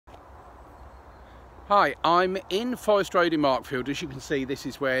Hi, I'm in Forest Road in Markfield. As you can see, this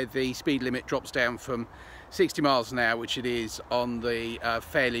is where the speed limit drops down from 60 miles an hour, which it is on the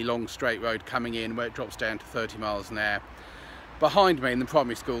fairly long straight road coming in, where it drops down to 30 miles an hour. Behind me in the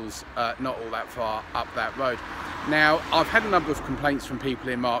primary schools, not all that far up that road. Now, I've had a number of complaints from people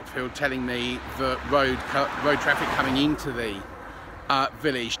in Markfield telling me that road traffic coming into the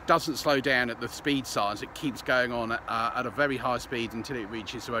village doesn't slow down at the speed signs. It keeps going on at a very high speed until it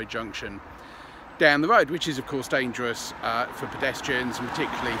reaches the road junction down the road, which is of course dangerous for pedestrians and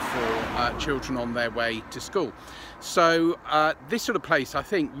particularly for children on their way to school. So this sort of place, I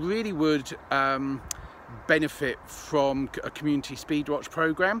think, really would benefit from a community speed watch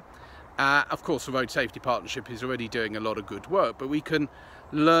programme. Of course, the Road Safety Partnership is already doing a lot of good work, but we can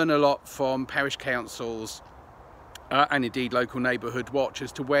learn a lot from parish councils and indeed local neighbourhood watch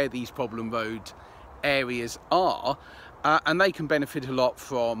as to where these problem road areas are, and they can benefit a lot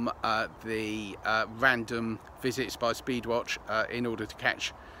from the random visits by Speedwatch in order to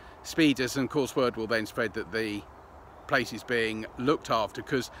catch speeders, and of course word will then spread that the place is being looked after,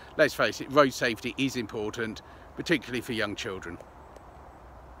 because let's face it, road safety is important, particularly for young children.